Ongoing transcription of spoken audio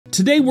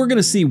Today we're going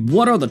to see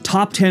what are the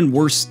top 10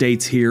 worst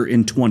states here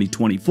in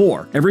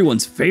 2024,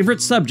 everyone's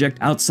favorite subject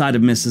outside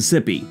of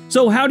Mississippi.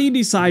 So how do you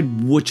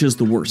decide which is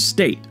the worst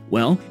state?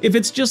 Well, if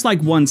it's just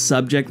like one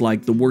subject,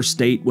 like the worst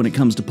state when it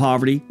comes to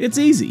poverty, it's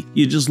easy.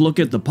 You just look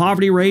at the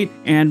poverty rate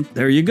and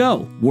there you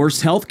go.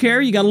 Worst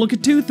healthcare, you got to look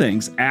at two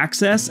things,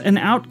 access and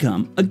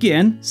outcome.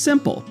 Again,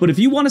 simple. But if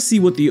you want to see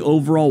what the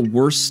overall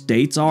worst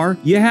states are,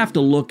 you have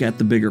to look at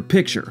the bigger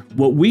picture.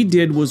 What we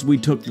did was we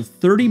took the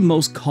 30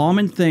 most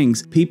common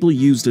things people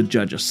use to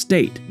judge a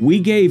state. We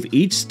gave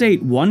each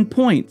state 1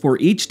 point for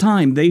each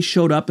time they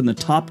showed up in the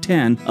top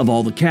 10 of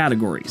all the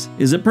categories.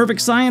 Is it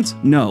perfect science?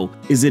 No.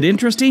 Is it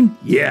interesting?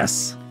 Yes.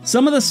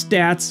 Some of the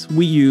stats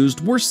we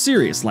used were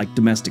serious, like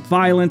domestic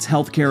violence,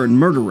 healthcare, and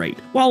murder rate,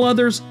 while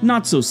others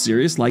not so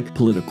serious, like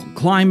political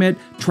climate,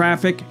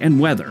 traffic, and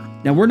weather.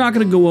 Now, we're not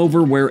going to go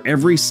over where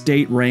every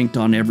state ranked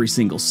on every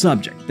single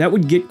subject. That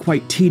would get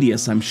quite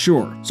tedious, I'm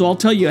sure. So I'll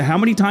tell you how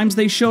many times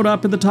they showed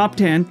up in the top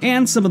 10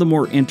 and some of the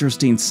more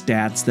interesting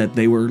stats that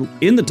they were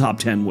in the top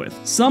 10 with.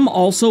 Some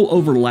also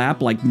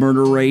overlap, like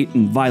murder rate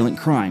and violent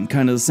crime.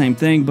 Kind of the same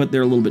thing, but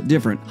they're a little bit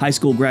different. High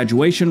school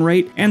graduation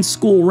rate and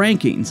school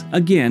rankings.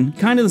 Again,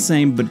 kind of the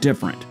same, but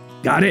different.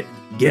 Got it?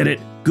 Get it?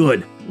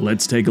 Good.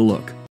 Let's take a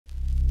look.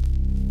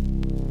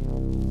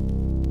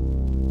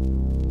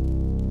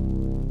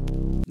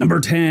 Number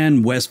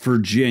 10, West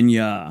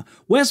Virginia.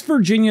 West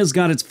Virginia's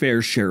got its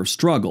fair share of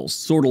struggles,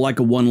 sort of like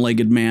a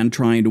one-legged man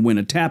trying to win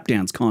a tap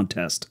dance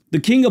contest. The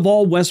king of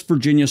all West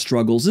Virginia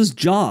struggles is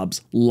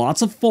jobs.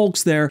 Lots of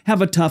folks there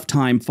have a tough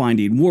time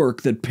finding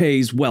work that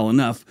pays well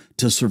enough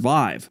to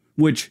survive,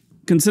 which,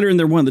 considering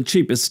they're one of the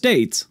cheapest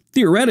states,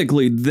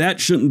 theoretically,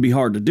 that shouldn't be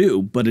hard to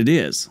do, but it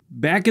is.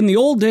 Back in the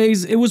old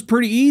days, it was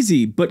pretty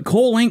easy, but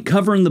coal ain't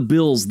covering the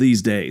bills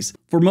these days.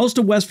 For most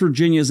of West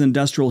Virginia's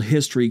industrial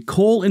history,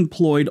 coal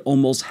employed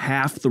almost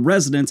half the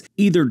residents,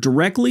 either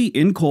directly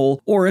in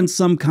coal or in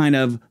some kind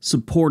of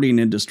supporting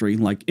industry,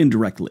 like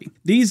indirectly.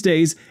 These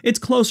days, it's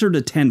closer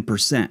to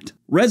 10%.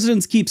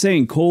 Residents keep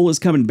saying coal is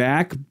coming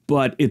back,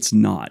 but it's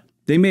not.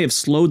 They may have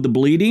slowed the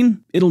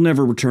bleeding, it'll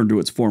never return to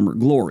its former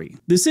glory.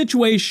 The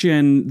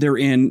situation they're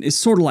in is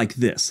sort of like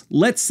this.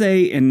 Let's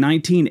say in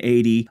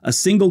 1980, a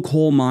single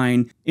coal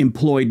mine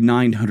employed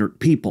 900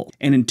 people,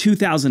 and in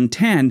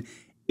 2010,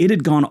 it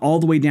had gone all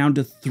the way down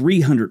to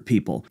 300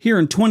 people. Here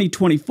in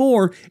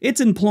 2024,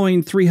 it's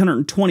employing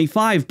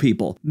 325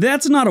 people.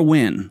 That's not a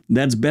win.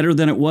 That's better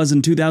than it was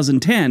in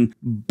 2010,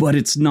 but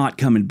it's not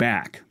coming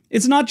back.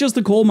 It's not just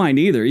the coal mine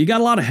either. You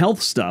got a lot of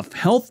health stuff.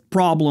 Health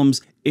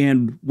problems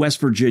in West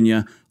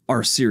Virginia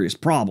are a serious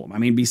problem. I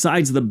mean,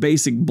 besides the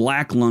basic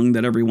black lung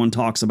that everyone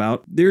talks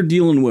about, they're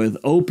dealing with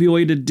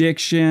opioid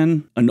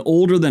addiction, an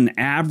older than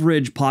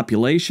average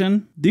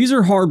population. These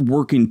are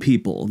hardworking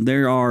people. They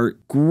are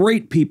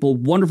great people,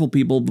 wonderful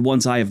people, the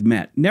ones I have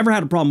met. Never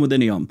had a problem with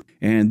any of them.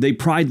 And they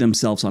pride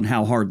themselves on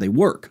how hard they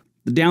work.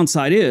 The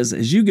downside is,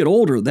 as you get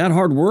older, that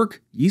hard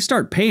work, you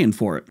start paying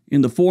for it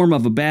in the form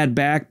of a bad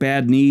back,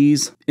 bad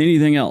knees,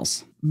 anything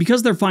else.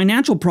 Because there are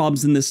financial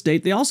problems in this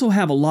state, they also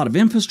have a lot of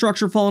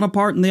infrastructure falling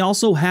apart, and they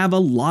also have a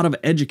lot of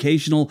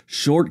educational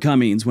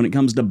shortcomings when it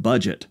comes to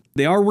budget.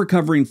 They are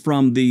recovering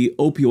from the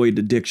opioid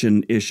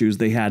addiction issues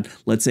they had,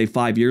 let's say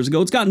 5 years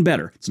ago. It's gotten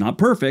better. It's not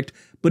perfect,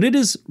 but it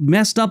has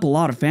messed up a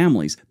lot of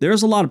families.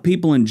 There's a lot of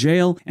people in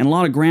jail and a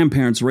lot of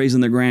grandparents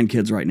raising their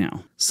grandkids right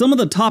now. Some of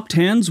the top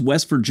 10s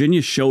West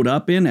Virginia showed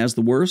up in as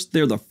the worst.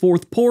 They're the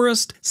 4th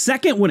poorest.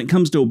 Second, when it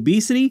comes to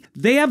obesity,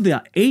 they have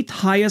the 8th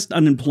highest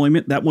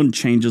unemployment. That one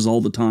changes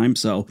all the time,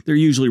 so they're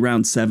usually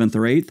around 7th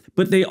or 8th.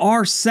 But they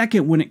are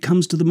second when it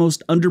comes to the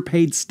most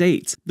underpaid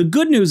states. The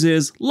good news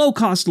is low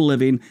cost of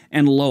living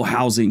and low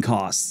housing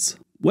costs.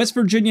 West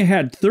Virginia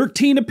had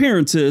 13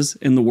 appearances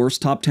in the worst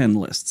top 10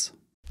 lists.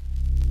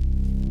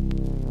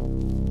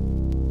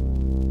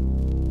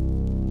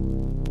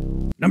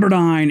 Number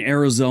 9,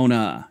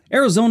 Arizona.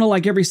 Arizona,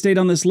 like every state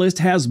on this list,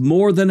 has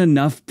more than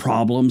enough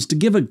problems to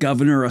give a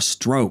governor a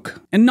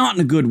stroke, and not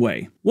in a good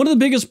way. One of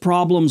the biggest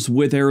problems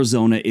with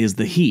Arizona is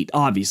the heat,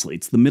 obviously.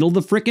 It's the middle of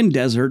the frickin'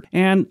 desert,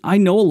 and I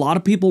know a lot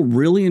of people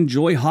really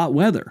enjoy hot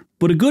weather.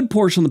 But a good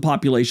portion of the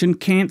population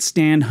can't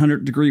stand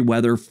 100-degree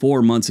weather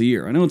 4 months a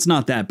year. I know it's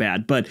not that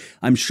bad, but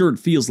I'm sure it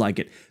feels like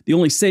it. The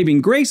only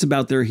saving grace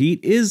about their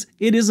heat is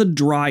it is a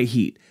dry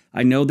heat.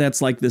 I know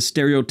that's like this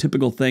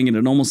stereotypical thing and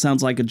it almost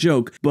sounds like a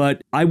joke,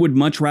 but I would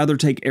much rather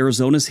take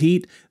Arizona's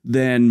heat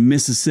than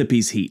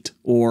Mississippi's heat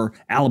or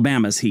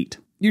Alabama's heat.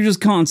 You're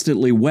just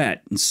constantly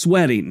wet and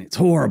sweating. It's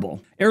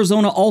horrible.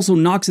 Arizona also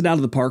knocks it out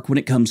of the park when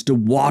it comes to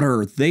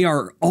water. They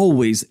are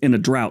always in a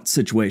drought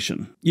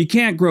situation. You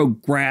can't grow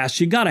grass.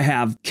 You gotta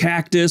have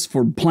cactus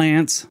for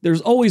plants.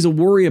 There's always a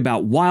worry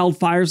about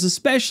wildfires,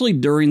 especially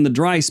during the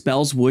dry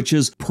spells, which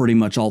is pretty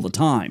much all the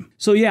time.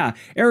 So yeah,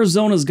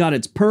 Arizona's got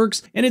its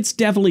perks and it's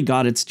definitely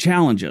got its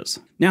challenges.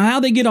 Now,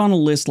 how they get on a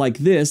list like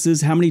this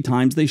is how many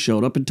times they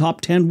showed up in top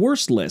 10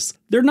 worst lists.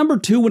 They're number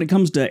 2 when it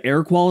comes to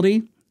air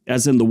quality,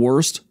 as in the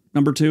worst.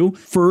 Number 2,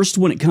 first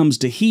when it comes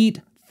to heat,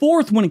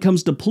 4th when it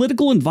comes to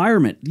political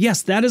environment.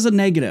 Yes, that is a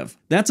negative.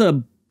 That's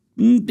a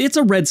It's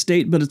a red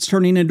state, but it's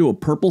turning into a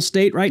purple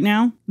state right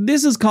now.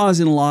 This is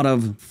causing a lot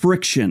of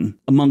friction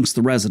amongst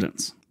the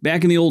residents.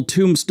 Back in the old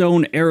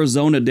Tombstone,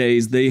 Arizona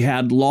days, they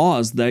had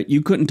laws that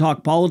you couldn't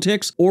talk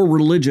politics or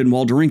religion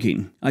while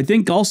drinking. I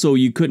think also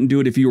you couldn't do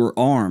it if you were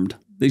armed.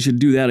 They should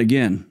do that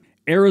again.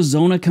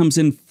 Arizona comes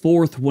in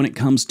fourth when it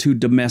comes to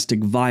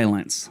domestic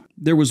violence.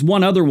 There was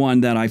one other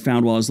one that I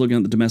found while I was looking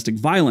at the domestic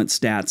violence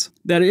stats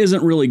that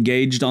isn't really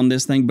gauged on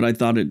this thing, but I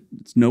thought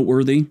it's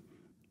noteworthy.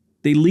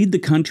 They lead the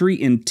country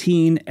in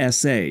teen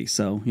SA.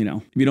 So,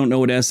 if you don't know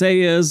what SA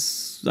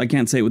is, I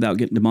can't say it without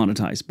getting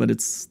demonetized, but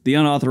it's the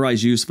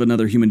unauthorized use of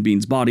another human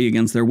being's body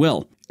against their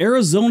will.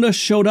 Arizona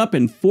showed up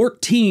in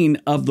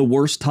 14 of the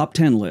worst top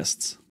 10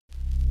 lists.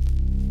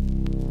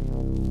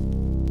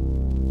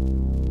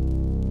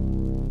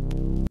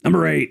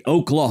 Number 8,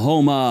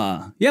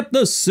 Oklahoma. Yep,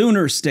 the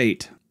Sooner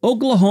State.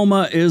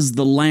 Oklahoma is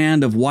the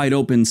land of wide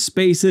open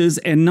spaces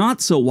and not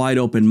so wide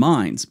open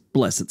minds.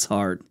 Bless its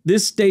heart.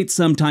 This state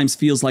sometimes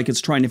feels like it's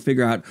trying to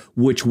figure out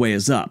which way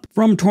is up.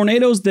 From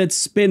tornadoes that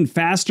spin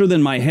faster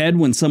than my head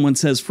when someone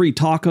says free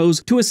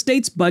tacos, to a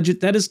state's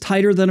budget that is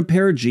tighter than a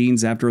pair of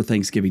jeans after a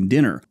Thanksgiving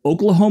dinner.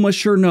 Oklahoma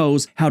sure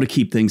knows how to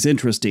keep things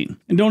interesting.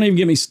 And don't even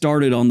get me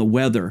started on the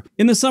weather.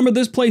 In the summer,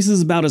 this place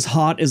is about as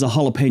hot as a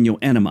jalapeno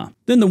enema.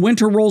 Then the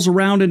winter rolls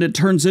around and it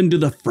turns into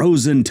the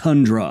frozen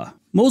tundra.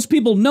 Most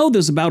people know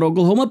this about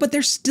Oklahoma, but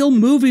they're still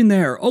moving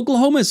there.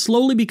 Oklahoma is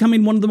slowly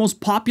becoming one of the most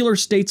popular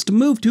states to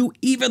move to,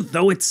 even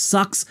though it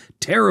sucks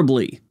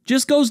terribly.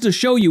 Just goes to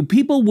show you,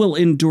 people will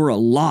endure a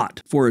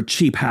lot for a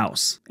cheap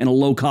house and a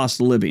low cost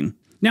of living.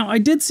 Now, I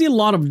did see a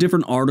lot of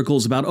different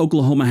articles about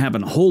Oklahoma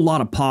having a whole lot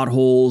of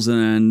potholes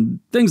and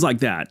things like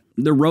that.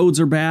 Their roads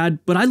are bad,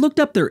 but I looked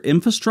up their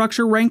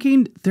infrastructure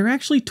ranking. They're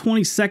actually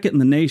 22nd in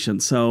the nation,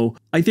 so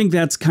I think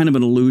that's kind of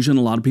an illusion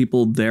a lot of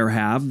people there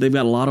have. They've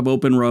got a lot of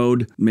open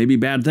road. Maybe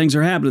bad things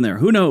are happening there.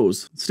 Who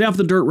knows? Stay off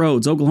the dirt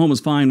roads. Oklahoma's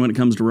fine when it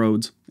comes to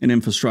roads and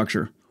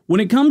infrastructure. When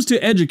it comes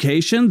to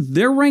education,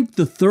 they're ranked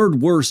the 3rd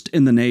worst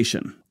in the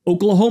nation.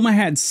 Oklahoma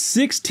had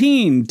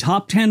 16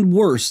 top 10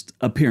 worst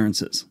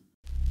appearances.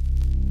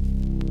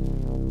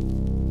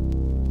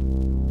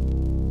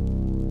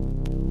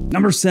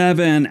 Number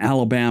 7,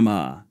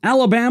 Alabama.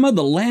 Alabama,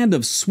 the land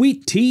of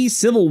sweet tea,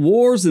 civil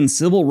wars, and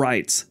civil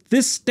rights.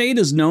 This state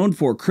is known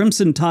for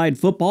Crimson Tide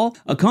football,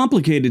 a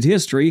complicated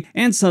history,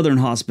 and Southern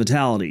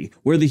hospitality,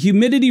 where the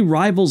humidity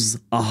rivals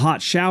a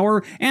hot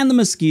shower and the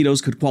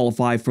mosquitoes could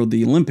qualify for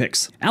the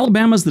Olympics.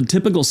 Alabama's the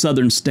typical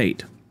Southern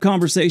state.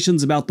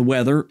 Conversations about the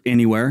weather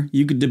anywhere.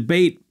 You could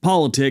debate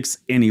politics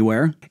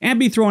anywhere, and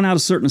be thrown out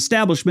of certain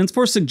establishments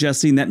for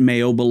suggesting that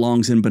mayo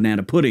belongs in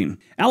banana pudding.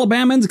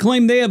 Alabamans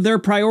claim they have their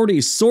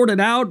priorities sorted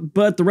out,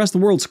 but the rest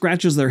of the world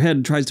scratches their head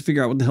and tries to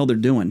figure out what the hell they're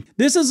doing.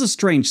 This is a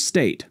strange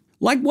state.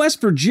 Like West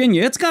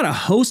Virginia, it's got a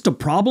host of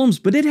problems,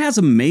 but it has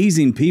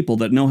amazing people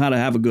that know how to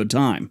have a good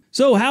time.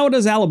 So how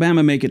does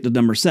Alabama make it to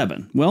number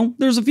 7? Well,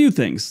 there's a few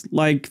things.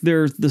 Like,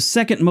 they're the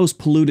 2nd most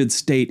polluted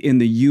state in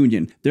the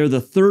union. They're the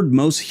 3rd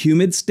most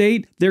humid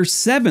state. They're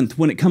 7th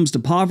when it comes to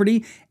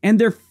poverty, and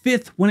they're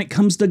 5th when it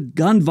comes to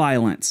gun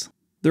violence.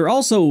 They're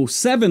also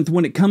 7th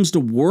when it comes to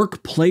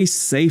workplace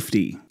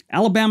safety.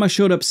 Alabama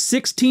showed up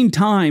 16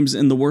 times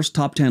in the worst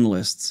top 10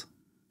 lists.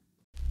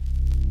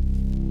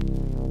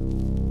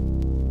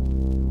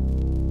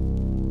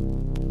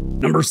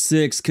 Number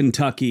 6,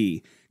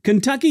 Kentucky.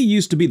 Kentucky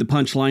used to be the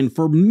punchline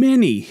for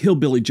many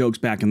hillbilly jokes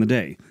back in the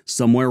day.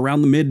 Somewhere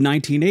around the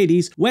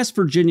mid-1980s, West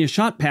Virginia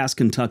shot past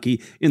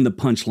Kentucky in the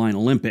punchline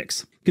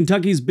Olympics.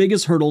 Kentucky's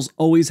biggest hurdles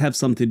always have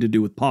something to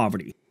do with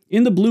poverty.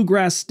 In the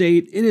bluegrass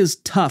state, it is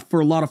tough for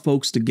a lot of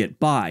folks to get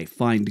by,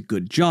 find a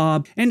good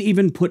job, and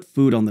even put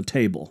food on the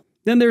table.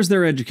 Then there's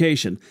their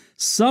education.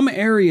 Some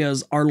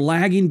areas are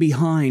lagging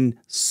behind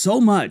so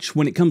much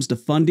when it comes to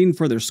funding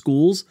for their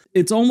schools.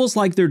 It's almost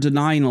like they're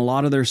denying a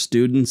lot of their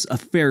students a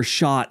fair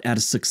shot at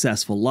a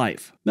successful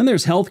life. Then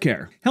there's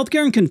healthcare.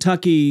 Healthcare in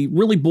Kentucky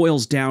really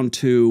boils down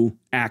to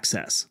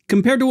access.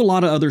 Compared to a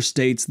lot of other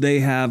states, they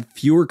have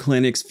fewer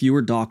clinics,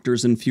 fewer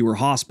doctors, and fewer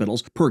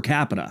hospitals per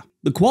capita.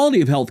 The quality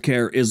of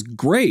healthcare is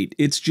great,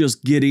 it's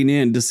just getting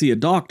in to see a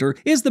doctor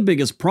is the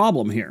biggest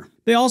problem here.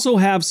 They also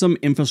have some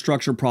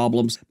infrastructure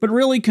problems, but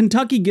really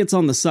Kentucky gets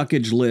on the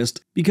suckage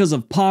list because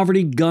of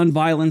poverty, gun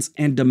violence,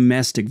 and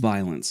domestic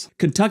violence.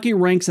 Kentucky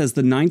ranks as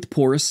the 9th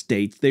poorest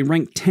state. They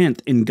rank 10th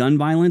in gun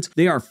violence.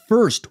 They are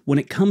 1st when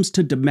it comes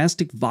to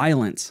domestic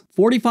violence.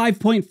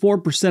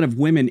 45.4% of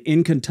women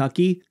in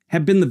Kentucky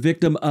have been the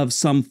victim of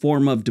some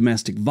form of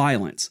domestic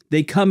violence.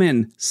 They come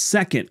in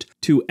 2nd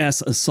to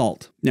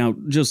assault. Now,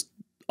 just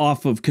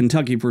off of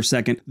Kentucky for a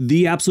second,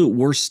 the absolute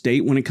worst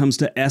state when it comes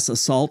to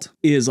assault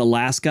is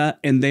Alaska,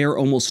 and they are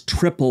almost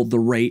triple the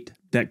rate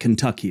that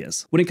Kentucky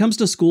is. When it comes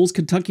to schools,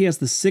 Kentucky has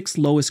the 6th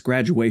lowest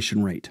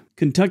graduation rate.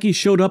 Kentucky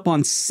showed up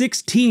on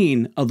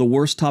 16 of the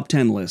worst top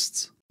 10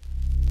 lists.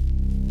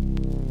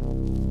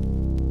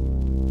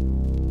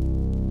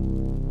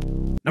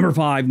 Number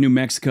 5, New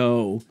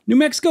Mexico. New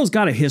Mexico's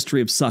got a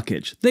history of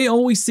suckage. They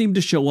always seem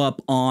to show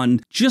up on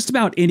just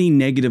about any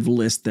negative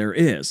list there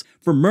is,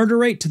 from murder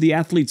rate to the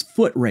athlete's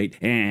foot rate,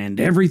 and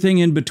everything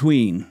in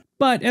between.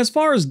 But as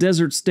far as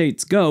desert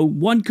states go,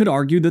 one could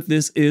argue that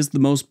this is the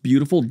most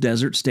beautiful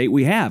desert state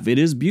we have. It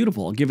is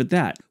beautiful, I'll give it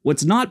that.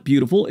 What's not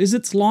beautiful is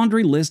its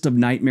laundry list of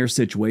nightmare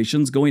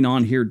situations going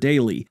on here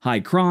daily. High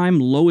crime,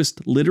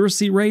 lowest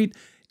literacy rate,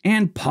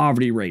 and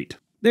poverty rate.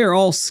 They're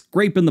all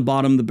scraping the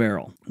bottom of the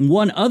barrel.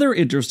 One other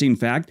interesting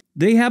fact,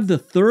 they have the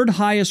 3rd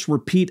highest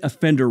repeat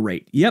offender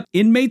rate. Yep,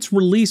 inmates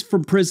released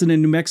from prison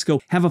in New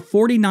Mexico have a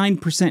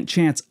 49%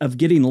 chance of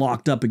getting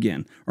locked up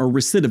again, or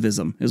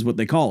recidivism is what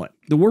they call it.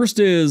 The worst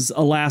is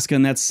Alaska,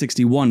 and that's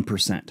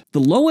 61%. The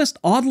lowest,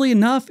 oddly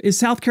enough, is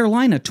South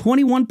Carolina,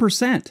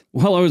 21%.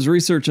 While I was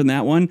researching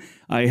that one,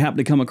 I happened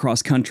to come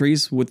across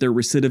countries with their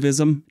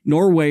recidivism.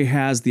 Norway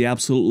has the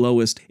absolute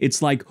lowest.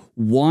 It's like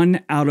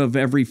 1 out of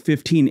every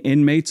 15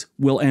 inmates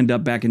will end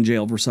up back in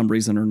jail for some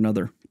reason or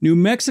another. New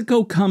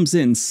Mexico comes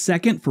in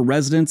 2nd for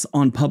residents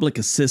on public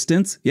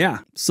assistance. Yeah,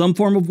 some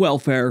form of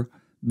welfare.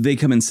 They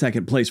come in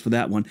 2nd place for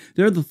that one.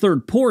 They're the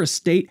 3rd poorest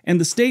state and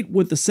the state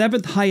with the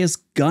 7th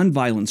highest gun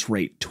violence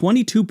rate.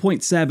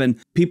 22.7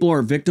 people are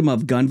a victim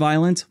of gun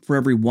violence for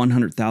every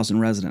 100,000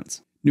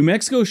 residents. New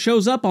Mexico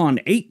shows up on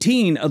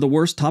 18 of the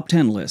worst top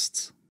 10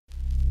 lists.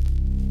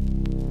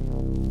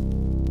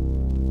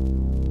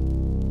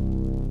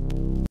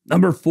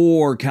 Number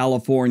 4,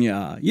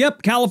 California.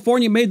 Yep,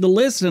 California made the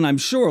list, and I'm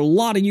sure a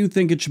lot of you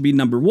think it should be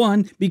number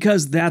 1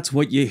 because that's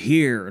what you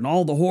hear and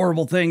all the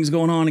horrible things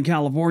going on in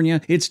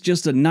California. It's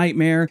just a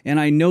nightmare, and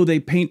I know they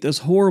paint this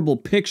horrible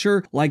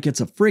picture like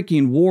it's a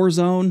freaking war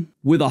zone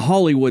with a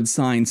Hollywood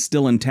sign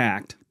still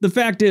intact. The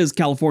fact is,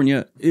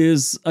 California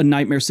is a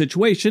nightmare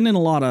situation in a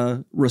lot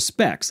of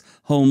respects.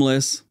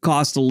 Homeless,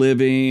 cost of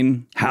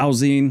living,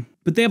 housing.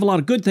 But they have a lot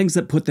of good things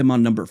that put them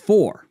on number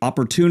 4.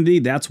 Opportunity,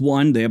 that's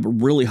one. They have a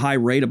really high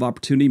rate of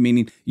opportunity,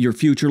 meaning your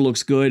future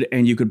looks good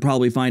and you could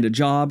probably find a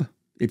job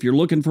if you're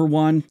looking for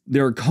one.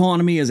 Their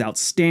economy is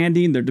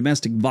outstanding. Their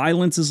domestic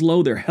violence is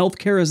low. Their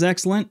healthcare is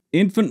excellent.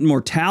 Infant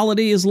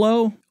mortality is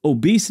low.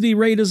 Obesity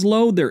rate is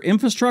low. Their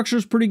infrastructure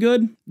is pretty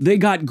good. They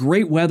got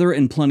great weather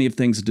and plenty of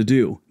things to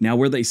do. Now,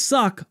 where they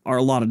suck are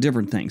a lot of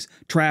different things.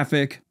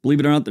 Traffic,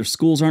 believe it or not, their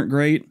schools aren't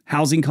great.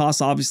 Housing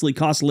costs, obviously,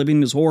 cost of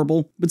living is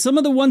horrible. But some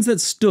of the ones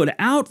that stood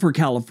out for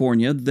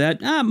California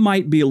that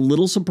might be a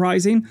little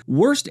surprising,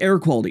 worst air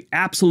quality,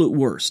 absolute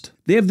worst.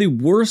 They have the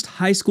worst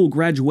high school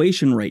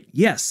graduation rate.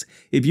 Yes,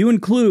 if you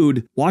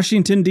include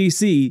Washington,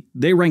 D.C.,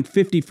 they rank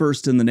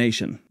 51st in the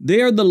nation.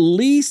 They are the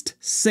least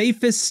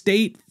safest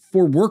state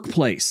for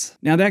workplace.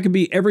 Now that could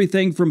be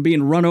everything from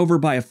being run over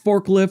by a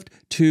forklift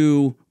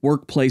to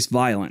workplace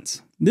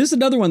violence. This is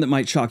another one that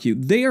might shock you.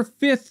 They are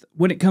 5th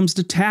when it comes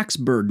to tax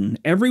burden.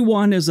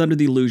 Everyone is under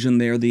the illusion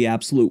they are the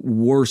absolute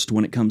worst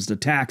when it comes to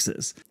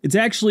taxes. It's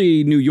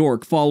actually New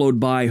York, followed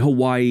by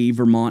Hawaii,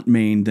 Vermont,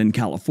 Maine, then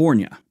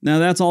California. Now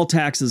that's all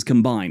taxes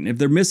combined. If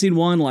they're missing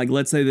one, like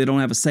let's say they don't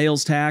have a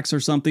sales tax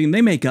or something,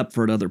 they make up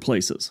for it other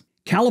places.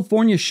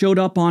 California showed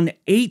up on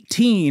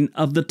 18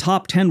 of the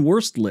top 10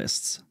 worst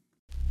lists.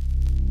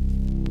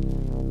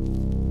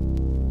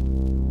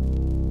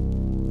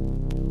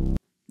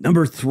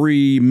 Number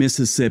 3,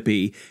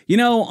 Mississippi. You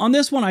know, on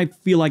this one I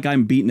feel like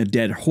I'm beating a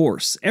dead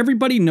horse.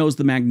 Everybody knows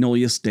the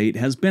Magnolia State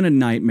has been a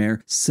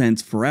nightmare since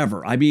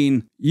forever. I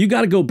mean, you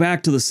gotta go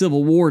back to the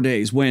Civil War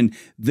days when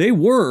they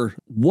were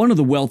one of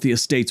the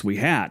wealthiest states we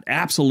had.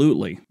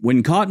 Absolutely.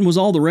 When cotton was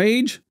all the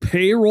rage,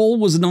 payroll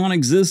was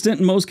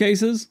non-existent in most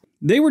cases.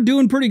 They were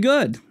doing pretty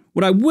good.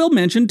 What I will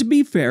mention, to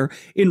be fair,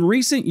 in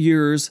recent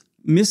years,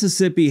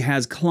 Mississippi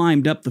has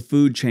climbed up the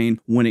food chain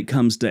when it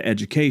comes to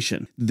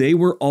education. They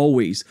were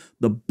always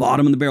the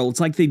bottom of the barrel. It's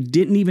like they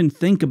didn't even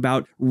think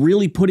about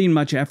really putting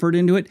much effort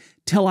into it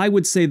till I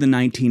would say the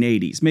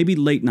 1980s, maybe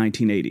late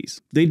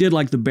 1980s. They did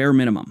like the bare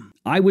minimum.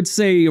 I would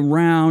say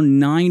around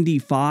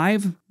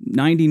 95,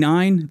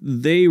 99,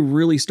 they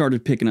really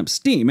started picking up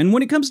steam. And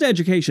when it comes to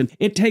education,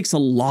 it takes a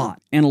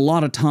lot and a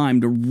lot of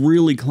time to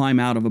really climb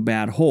out of a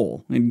bad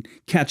hole and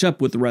catch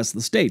up with the rest of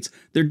the states.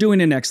 They're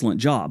doing an excellent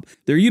job.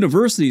 Their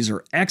universities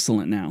are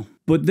excellent now,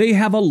 but they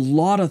have a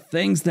lot of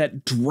things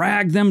that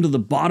drag them to the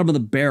bottom of the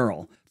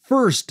barrel.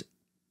 First,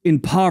 in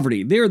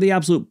poverty, they are the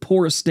absolute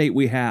poorest state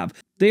we have.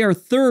 They are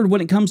 3rd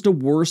when it comes to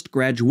worst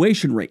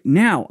graduation rate.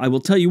 Now, I will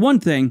tell you one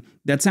thing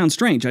that sounds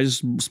strange. I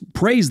just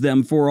praise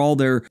them for all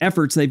their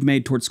efforts they've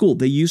made towards school.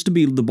 They used to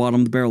be the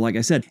bottom of the barrel, like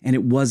I said, and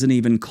it wasn't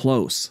even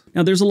close.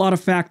 Now, there's a lot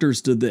of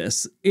factors to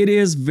this. It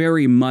is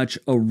very much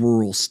a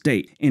rural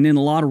state. And in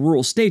a lot of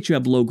rural states, you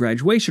have low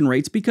graduation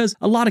rates because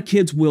a lot of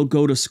kids will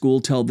go to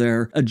school till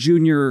they're a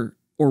junior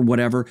or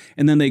whatever,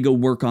 and then they go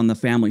work on the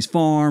family's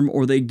farm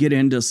or they get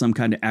into some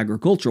kind of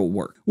agricultural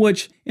work,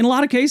 which in a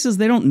lot of cases,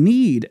 they don't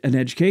need an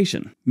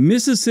education.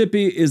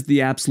 Mississippi is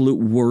the absolute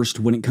worst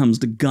when it comes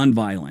to gun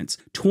violence.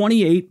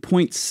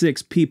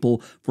 28.6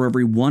 people for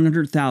every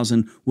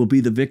 100,000 will be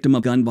the victim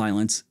of gun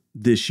violence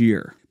this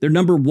year. They're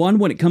number one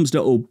when it comes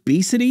to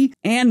obesity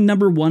and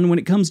number one when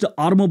it comes to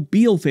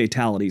automobile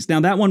fatalities. Now,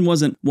 that one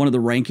wasn't one of the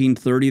ranking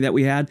 30 that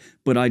we had,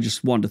 but I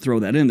just wanted to throw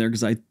that in there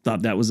because I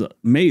thought that was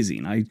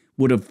amazing. I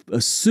would have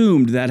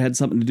assumed that had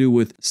something to do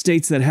with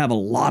states that have a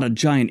lot of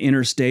giant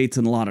interstates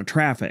and a lot of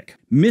traffic.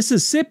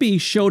 Mississippi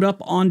showed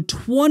up on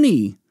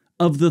 20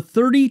 of the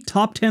 30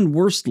 top 10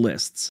 worst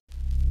lists.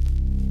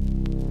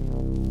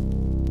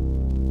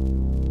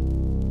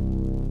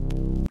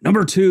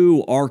 Number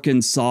 2,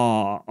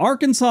 Arkansas.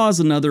 Arkansas is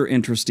another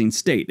interesting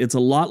state. It's a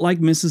lot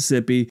like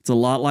Mississippi. It's a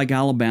lot like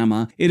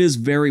Alabama. It is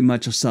very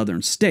much a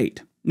southern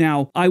state.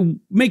 Now, I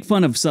make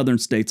fun of southern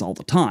states all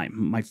the time.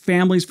 My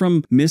family's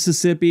from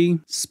Mississippi,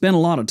 spent a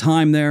lot of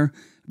time there.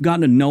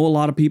 Gotten to know a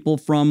lot of people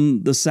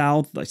from the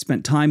South. I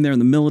spent time there in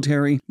the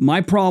military. My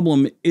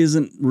problem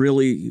isn't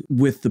really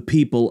with the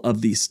people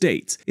of these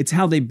states. It's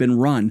how they've been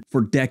run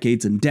for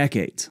decades and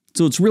decades.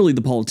 So it's really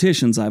the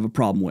politicians I have a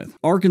problem with.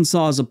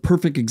 Arkansas is a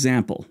perfect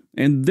example,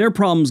 and their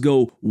problems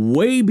go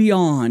way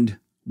beyond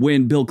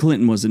when Bill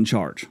Clinton was in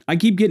charge. I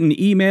keep getting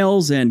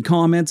emails and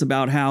comments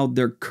about how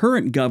their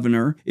current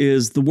governor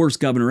is the worst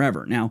governor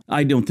ever. Now,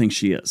 I don't think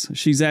she is.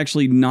 She's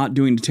actually not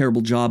doing a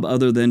terrible job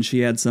other than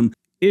she had some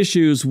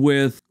issues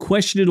with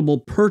questionable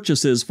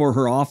purchases for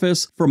her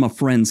office from a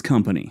friend's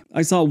company.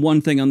 I saw one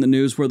thing on the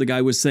news where the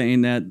guy was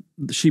saying that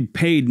she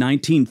paid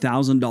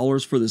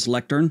 $19,000 for this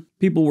lectern.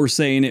 People were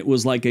saying it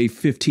was like a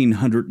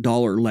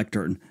 $1,500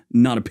 lectern,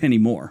 not a penny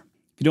more.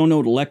 If you don't know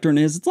what a lectern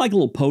is, it's like a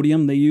little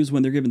podium they use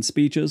when they're giving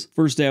speeches.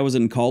 First day I was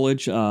in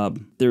college,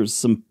 there's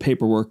some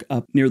paperwork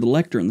up near the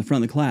lectern in the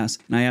front of the class.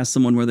 And I asked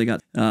someone where they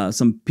got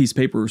some piece of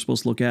paper we were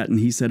supposed to look at, and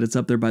he said it's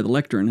up there by the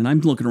lectern. And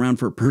I'm looking around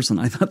for a person.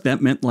 I thought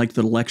that meant like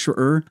the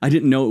lecturer. I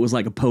didn't know it was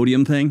like a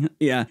podium thing.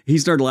 Yeah, he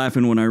started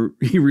laughing when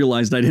he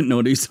realized I didn't know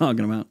what he was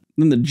talking about.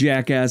 Then the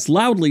jackass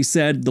loudly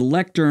said the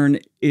lectern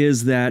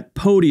is that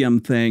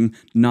podium thing,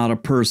 not a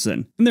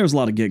person. And there's a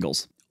lot of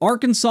giggles.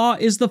 Arkansas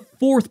is the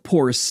 4th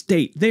poorest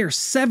state. They are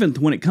 7th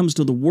when it comes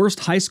to the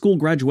worst high school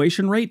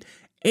graduation rate,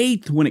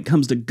 8th when it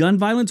comes to gun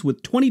violence,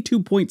 with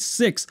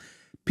 22.6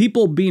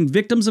 people being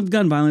victims of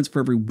gun violence for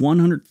every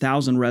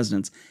 100,000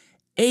 residents,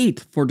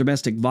 8th for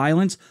domestic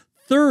violence,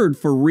 3rd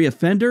for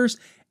reoffenders,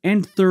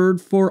 and 3rd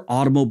for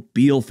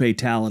automobile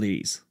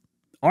fatalities.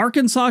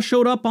 Arkansas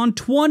showed up on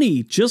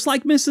 20, just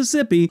like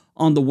Mississippi,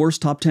 on the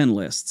worst top 10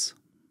 lists.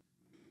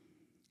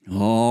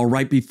 All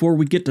right, before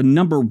we get to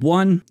number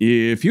 1,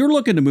 if you're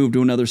looking to move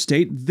to another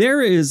state,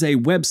 there is a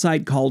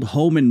website called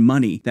Home and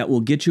Money that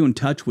will get you in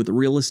touch with a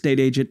real estate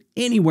agent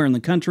anywhere in the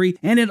country,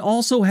 and it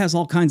also has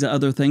all kinds of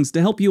other things to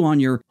help you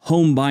on your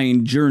home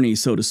buying journey,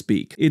 so to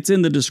speak. It's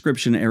in the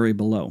description area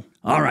below.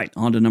 All right,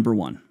 on to number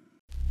 1.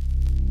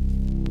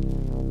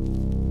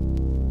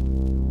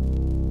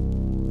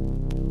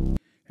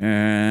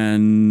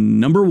 And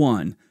number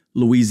 1,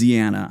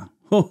 Louisiana.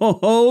 Ho, ho,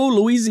 ho,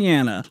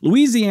 Louisiana.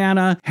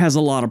 Louisiana has a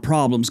lot of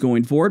problems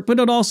going for it, but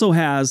it also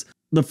has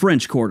the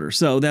French Quarter,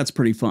 so that's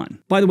pretty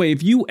fun. By the way,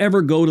 if you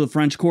ever go to the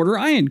French Quarter,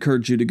 I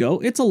encourage you to go.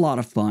 It's a lot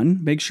of fun.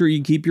 Make sure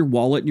you keep your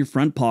wallet in your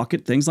front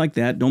pocket, things like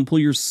that. Don't pull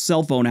your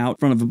cell phone out in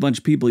front of a bunch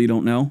of people you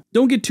don't know.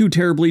 Don't get too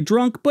terribly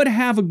drunk, but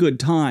have a good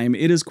time.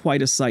 It is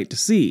quite a sight to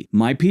see.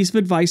 My piece of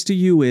advice to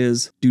you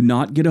is, do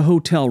not get a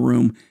hotel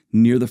room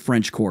near the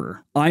French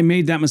Quarter. I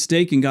made that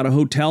mistake and got a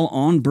hotel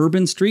on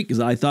Bourbon Street because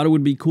I thought it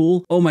would be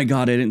cool. Oh my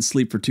God, I didn't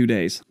sleep for 2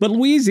 days. But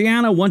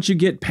Louisiana, once you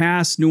get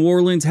past New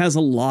Orleans, has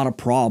a lot of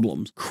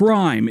problems.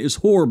 Crime is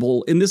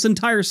horrible in this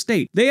entire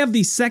state. They have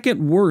the 2nd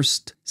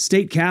worst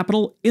state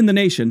capital in the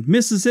nation.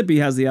 Mississippi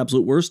has the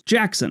absolute worst,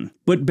 Jackson.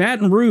 But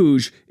Baton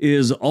Rouge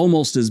is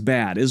almost as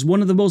bad. It's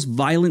one of the most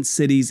violent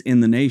cities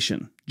in the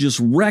nation. Just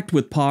wrecked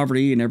with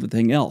poverty and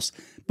everything else.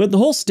 But the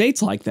whole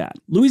state's like that.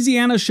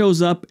 Louisiana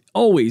shows up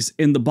always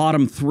in the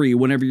bottom 3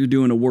 whenever you're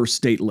doing a worst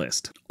state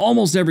list.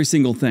 Almost every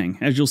single thing,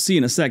 as you'll see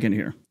in a second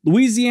here.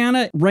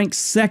 Louisiana ranks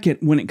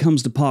 2nd when it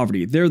comes to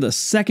poverty. They're the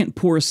 2nd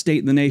poorest state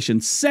in the nation.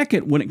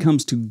 2nd when it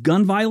comes to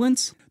gun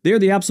violence. They're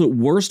the absolute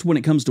worst when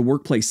it comes to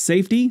workplace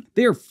safety.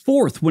 They're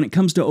 4th when it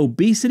comes to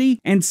obesity,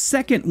 and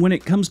 2nd when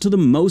it comes to the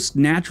most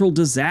natural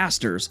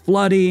disasters.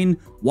 Flooding,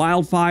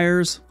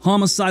 wildfires,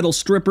 homicidal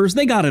strippers,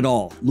 they got it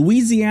all.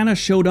 Louisiana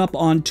showed up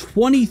on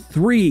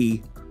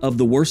 23 of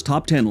the worst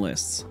top 10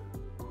 lists.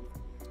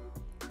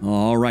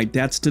 All right,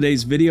 that's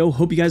today's video.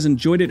 Hope you guys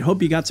enjoyed it.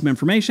 Hope you got some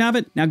information out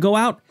of it. Now go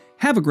out,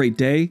 have a great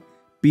day,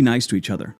 be nice to each other.